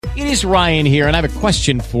It is Ryan here, and I have a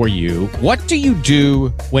question for you. What do you do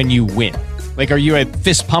when you win? Like, are you a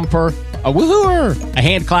fist pumper, a woohooer, a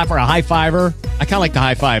hand clapper, a high fiver? I kind of like the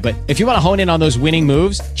high five, but if you want to hone in on those winning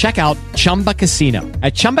moves, check out Chumba Casino.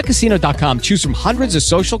 At ChumbaCasino.com, choose from hundreds of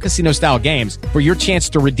social casino-style games for your chance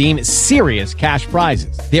to redeem serious cash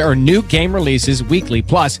prizes. There are new game releases weekly,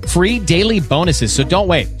 plus free daily bonuses. So don't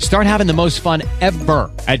wait. Start having the most fun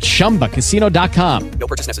ever at ChumbaCasino.com. No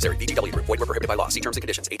purchase necessary. VGW. Void where prohibited by law. See terms and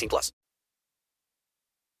conditions. 18+.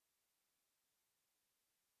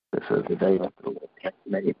 This is the day that the Lord hath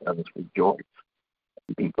made. Let us rejoice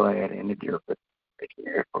and be glad in it. You're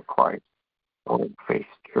here for Christ. Holy Faith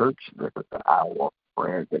Church, this is the hour of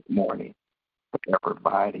prayer this morning. For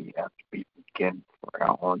everybody, as we begin prayer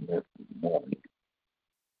on this morning.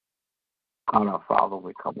 God our Father,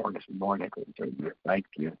 we come on this morning to say you thank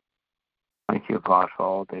you. Thank you, God, for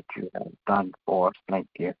all that you have done for us. Thank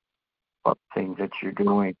you for the things that you're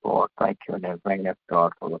doing for us. Thank you in advance,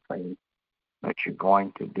 God, for the things that you're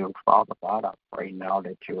going to do. Father God, I pray now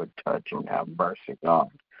that you would touch and have mercy, God.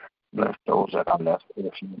 Bless those that are less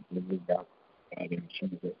fortunate than we got. And in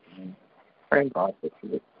Jesus' name, pray, God, that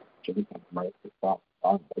you would have mercy, Father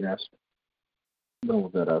God. Bless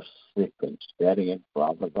those that are sick and steady, and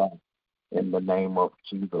Father God, in the name of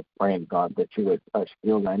Jesus, praying, God, that you would touch,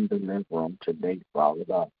 heal, and deliver them today, Father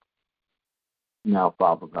God. Now,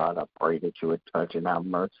 Father God, I pray that you would touch and have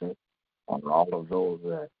mercy on all of those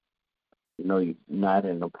that know you not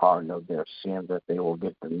in the pardon of their sins, that they will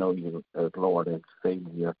get to know you as Lord and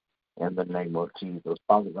Savior in the name of Jesus.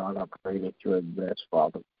 Father God, I pray that you would bless,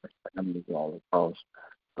 Father, families all across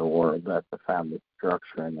the world. Bless the family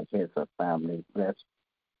structure and the heads of families. Bless,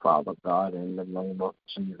 Father God, in the name of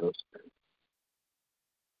Jesus.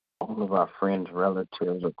 All of our friends,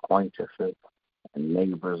 relatives, acquaintances, and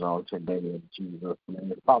neighbors on today in Jesus'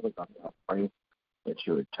 name. Father God, I pray that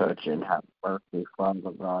you would touch and have mercy,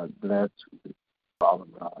 Father God. Bless, Father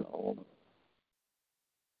God, all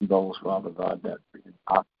those, Father God, that are in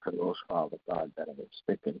hospitals, Father God, that are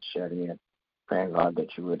sick and shut in. Praying, God,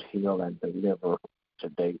 that you would heal and deliver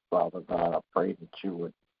today, Father God. I pray that you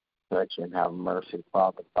would touch and have mercy,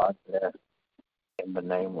 Father God. Bless in the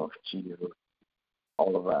name of Jesus.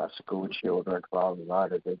 All of our school children, Father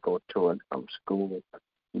God, as they go to and from school,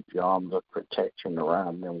 keep your arms of protection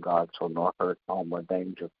around them, God, so no hurt, harm, or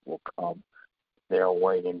danger will come their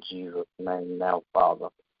way in Jesus' name. Now, Father,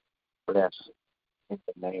 bless in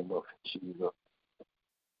the name of Jesus.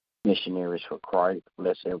 Missionaries for Christ,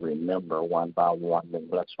 bless every member one by one, and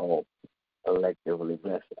bless all collectively.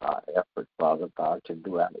 Bless our effort, Father God, to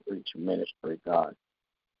do outreach ministry, God.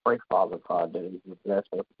 Pray, Father God, that you bless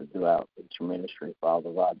us to do outreach ministry, Father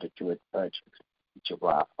God, that you would touch each of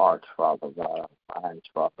our hearts, Father God, our minds,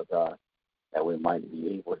 Father God, that we might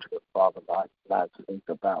be able to, Father God, not think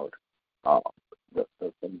about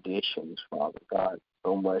the conditions, Father God,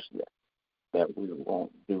 so much that we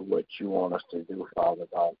won't do what you want us to do, Father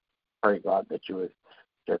God. Pray, God, that you would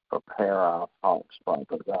just prepare our hearts,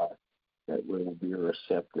 Father God, that we will be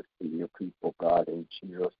receptive to your people, God, in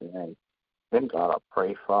Jesus' name. Then, God, I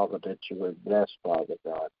pray, Father, that you would bless, Father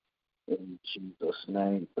God, in Jesus'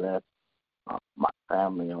 name. Bless my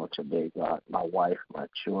family on today, God, my wife, my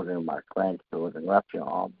children, my grandchildren. Wrap your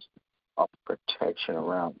arms of protection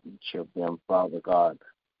around each of them, Father God,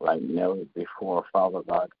 like never before. Father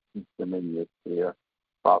God, keep them in your care.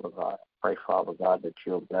 Father God, pray, Father God, that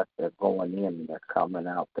you'll bless their going in and their coming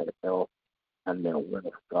out, their health and their will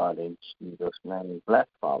of God, in Jesus' name. Bless,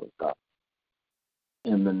 Father God,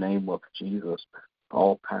 in the name of Jesus,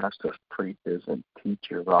 all pastors, preachers, and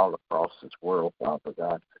teachers all across this world, Father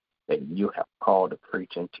God, that you have called to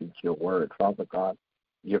preach and teach your word, Father God.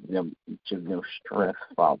 Give them each of them strength,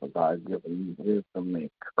 Father God. Give them wisdom and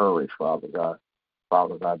courage, Father God.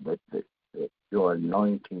 Father God, that your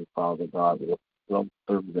anointing, Father God, will flow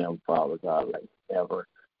through them, Father God, like ever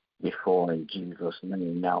before, in Jesus'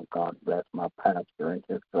 name. Now, God, bless my pastor and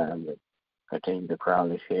his family. Continue to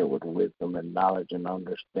crown his head with wisdom and knowledge and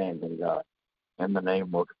understanding, God. In the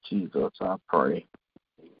name of Jesus, I pray.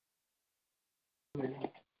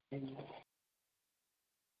 Amen.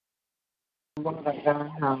 Lord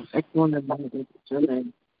God, how excellent and mighty is your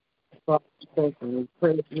name. Father, thank you and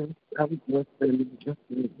praise you. I would bless them in just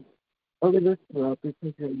name. Over this world,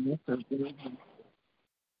 because you're in this something.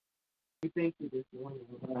 We thank you this morning,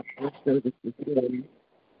 Lord, for this service this morning.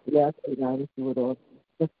 We ask you, God, if you would all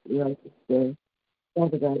just like to say,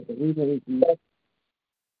 Father God, that we may be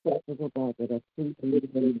practical, God, that are pleasing you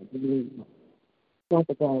in the name.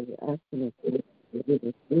 Father God, we're asking us to give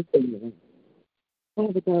us wisdom.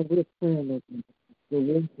 Father God, we're praying that your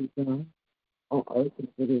will be done on earth as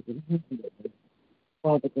it is in heaven.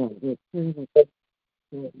 Father God, we're praying for this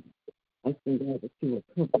children. I say, God, that you will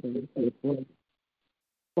cover them with your blood.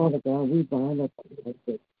 Father God, we bind up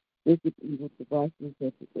the wicked evil devices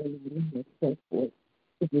that the enemy has set forth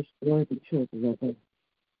to destroy the children of us,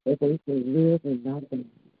 that they may live and not die.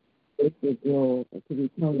 They may grow and to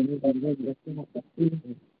become a new and living account of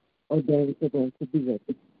season ordained for them to be with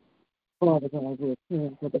us. Father God, we're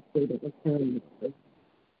praying for the state of return. We're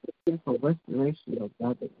praying for restoration of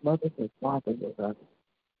God, that mothers and fathers of God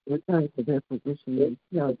return to their position in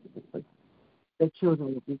intelligence. Their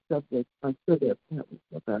children will be subject unto their parents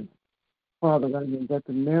of God. Father God, and that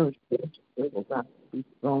the marriage will God be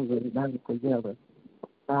stronger and united together.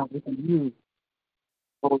 God, we can use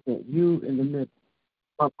both that you in the midst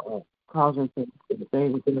of causing things to the day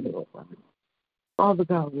with the Father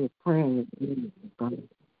God, we're praying in God,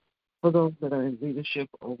 for those that are in leadership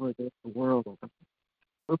over this world. Oh God.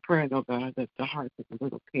 We're praying, oh God, that the hearts of the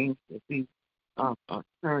little kings will be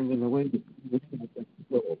turned in the way that you wish them to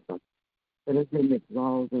go. Oh God. That as they make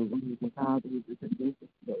laws and rules and how they do the things of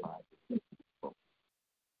their lives,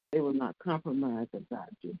 they will not compromise about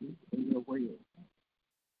you in your way.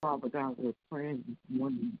 Father God, we're praying this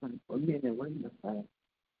morning for men and women of God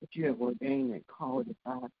that you have ordained and called us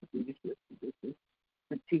out to leadership positions,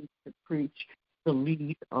 to teach, to preach, to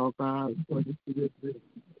lead, oh God, for this deliverance.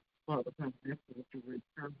 Father God, that's what you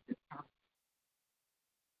return to God.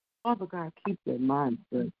 Father God, keep their minds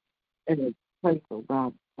good in a place, oh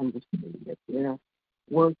God, understanding that their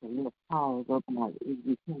words and their powers of God is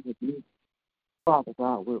because of you. Father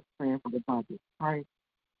God, we're praying for the body of Christ,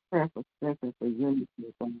 praying for strength and for unity,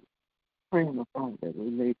 God. Praying, oh God, that we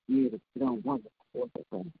may be able to get on one accord, oh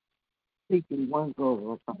God. Seeking one goal,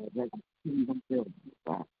 oh God, that is kingdom building,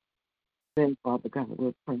 oh God. Then, Father God,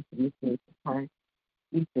 we're praying for this church of Christ,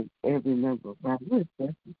 each and every member of God. We're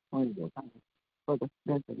especially praying, oh God, for the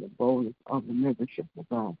strength and the boldness of the membership of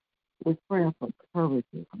God. We're praying for courage,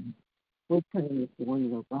 oh God. We're praying this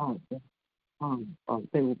morning, oh God, that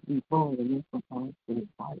they will be bold enough, oh God, to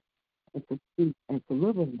fight and to speak and to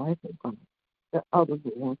live in life, oh God, that others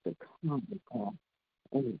will want to come, oh God,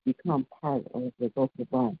 and become part of the local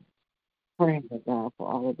body. Praying, oh God, for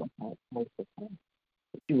all of the households, oh God,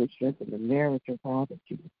 that you would strengthen the marriage, oh God, that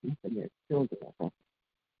you would strengthen their children, oh God.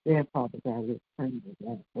 Then, Father God, we're praying, oh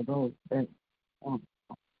God, for those um,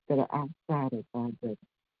 that are outside of God, that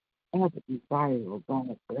have a desire, oh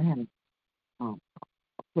God, that have um,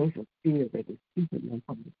 a place of fear that is keeping them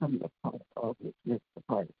from becoming a part of this next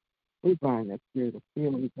party. We bind that spirit of fear,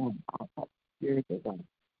 we bind all types of spirits, oh God,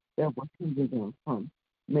 that will hinder them from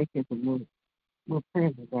making the move. We're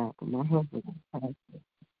praying, oh God, for my husband and pastor.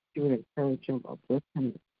 You would encourage him, uplift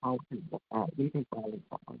him, empower him, leading violence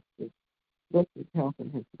for our bless his health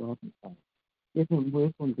and his wealth, God. Give him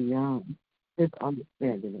wisdom beyond his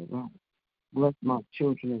understanding of life. Bless my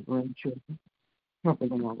children and grandchildren. Cover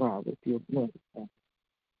them, oh God, with your blood. God.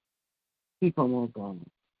 Keep them, oh God,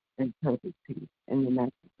 in perfect peace. In the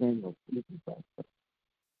master's name of Jesus Christ.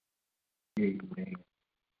 Amen.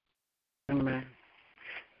 Amen.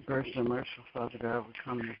 Grace and merciful Father God, we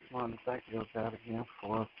come this morning. Thank you, oh God, again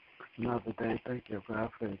for another day. Thank you, oh God,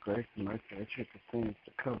 for your grace and mercy that you continue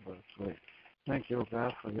to cover us with. Thank you, oh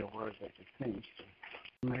God, for your word that continues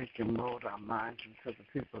to make and mold our minds into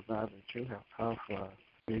the people, God, that you have called for us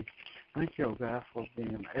to be. Thank you, oh God, for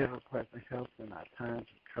being ever-present help in our times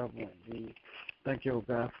of trouble and need. Thank you, oh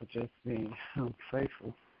God, for just being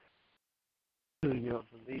faithful to your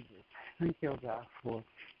believers. Thank you, oh God, for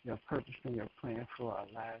your purpose and your plan for our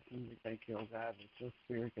lives. And we thank you, oh God, that your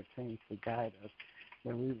spirit continues to guide us,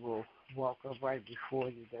 that we will walk upright before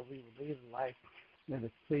you, that we will live a life that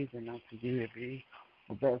is pleasing unto you, to be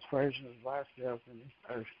the best version of ourselves in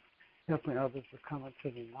this earth, helping others to come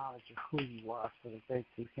into the knowledge of who you are so that they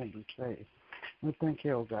too can be saved. We thank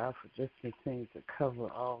you, oh God, for just continuing to cover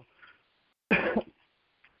all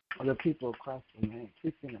the people across the land,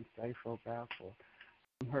 keeping them safe, oh God, for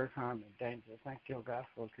hurt, harm, and danger. Thank you, oh God,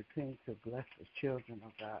 for continuing to bless the children,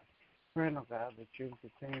 oh God. Praying, oh God, that you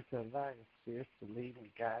continue to allow your spirits to lead and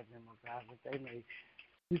guide them, oh God, that they may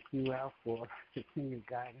seek you out for continued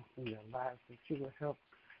guidance in their lives, that you will help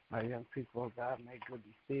our young people, oh God, make good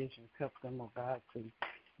decisions, help them, oh God, to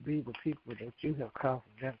be the people that you have called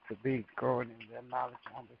them to be, growing in their knowledge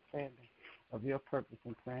and understanding of your purpose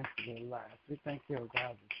and plan for their lives. We thank you, oh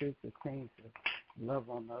God, that you continue to love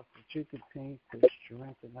on us, that you continue to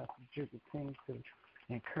strengthen us, that you continue to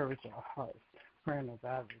encourage our hearts. Praying, oh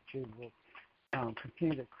God, that you will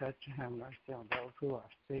continue to touch and have mercy on those who are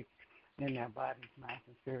sick in their bodies, minds,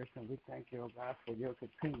 and spirits. And we thank you, oh God, for your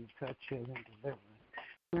continued touch, healing, and deliverance.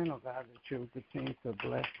 Praying, oh God, that you would continue to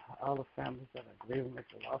bless all the families that are grieving with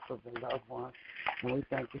the loss of their loved ones. And we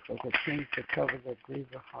thank you for continuing to cover their grieving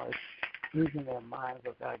hearts, using their minds,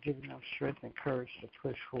 oh God, giving them strength and courage to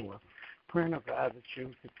push forward. Praying, oh God, that you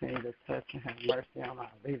would continue to touch and have mercy on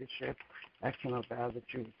our leadership. Asking, oh God,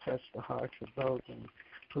 that you would touch the hearts of those in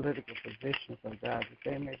political positions, oh God, that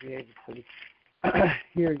they may be able to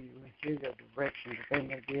hear you and hear your direction, that they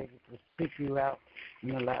may be able to speak you out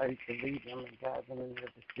and allow you to lead them and guide them in their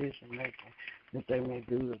decision making, that they may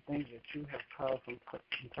do the things that you have called and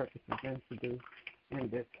purpose them to do in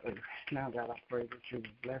this earth. Now, God, I pray that you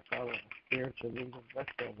would bless all of the spiritual leaders, bless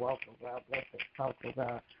their walk, oh God, bless their talk, oh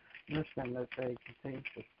God. Bless them that they continue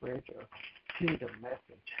to spread your kingdom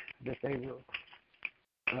message, that they will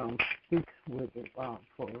speak with it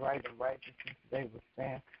for right and righteousness. They will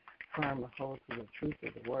stand firm and hold to the truth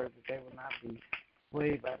of the word, that they will not be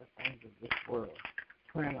swayed by the things of this world.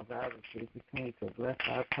 Praying about it, you continue to bless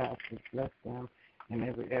our pastors, bless them in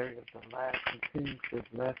every area of their lives, continue to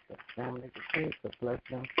bless the family, continue to bless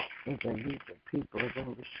them as they lead the people, as they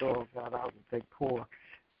restore, God, all that they pour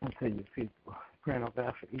into your people. Praying, oh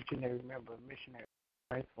God, for each and every member of Missionary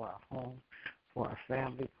Christ, for our home, for our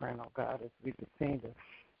family. Praying, oh God, as we continue to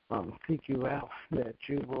seek you out, that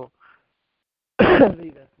you will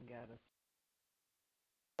lead us and guide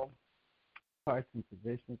us hearts and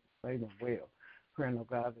positions to play them well. Praying, oh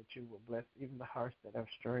God, that you will bless even the hearts that have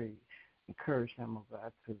strayed. Encourage them, oh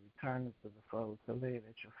God, to return into the fold, to live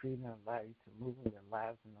at your feet and allow you to move in their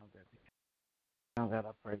lives and on their behalf. Now, God,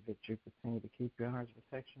 I pray that you continue to keep your arms of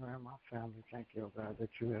protection around my family. Thank you, oh God, that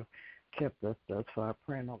you have kept us thus far.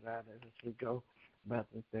 Praying, oh God, that as we go about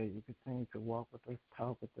this day, you continue to walk with us,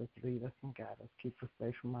 talk with us, lead us, and guide us. Keep us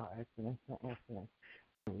safe from all accidents and incidents.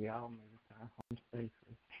 And we all may return home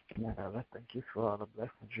safely. Now, God, I thank you for all the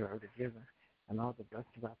blessings you're already given and all the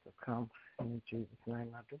blessings about to come. And in Jesus'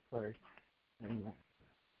 name, I do pray. Amen.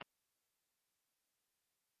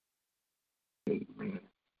 Amen.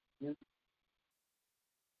 Yep.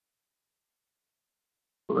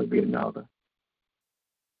 Will there be another?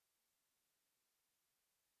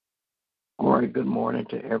 Great good morning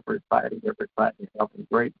to everybody. Everybody have a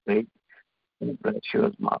great day. And bless you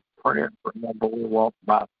is my prayer. Remember, we walk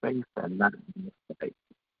by faith and not by faith.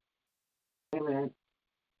 Amen.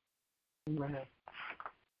 Amen.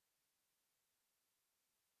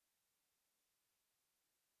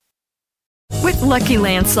 With Lucky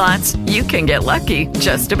Land Slots, you can get lucky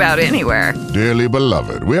just about anywhere. Dearly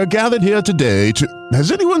beloved, we are gathered here today to...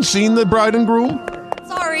 Has anyone seen the bride and groom?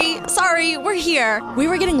 Sorry, we're here. We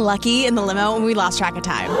were getting lucky in the limo and we lost track of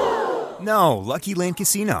time. No, Lucky Land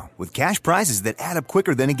Casino, with cash prizes that add up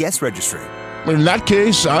quicker than a guest registry. In that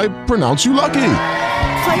case, I pronounce you lucky.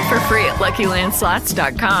 Play for free at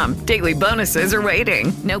LuckyLandSlots.com. Daily bonuses are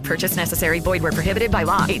waiting. No purchase necessary. Void where prohibited by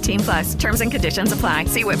law. 18+. Terms and conditions apply.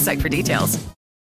 See website for details.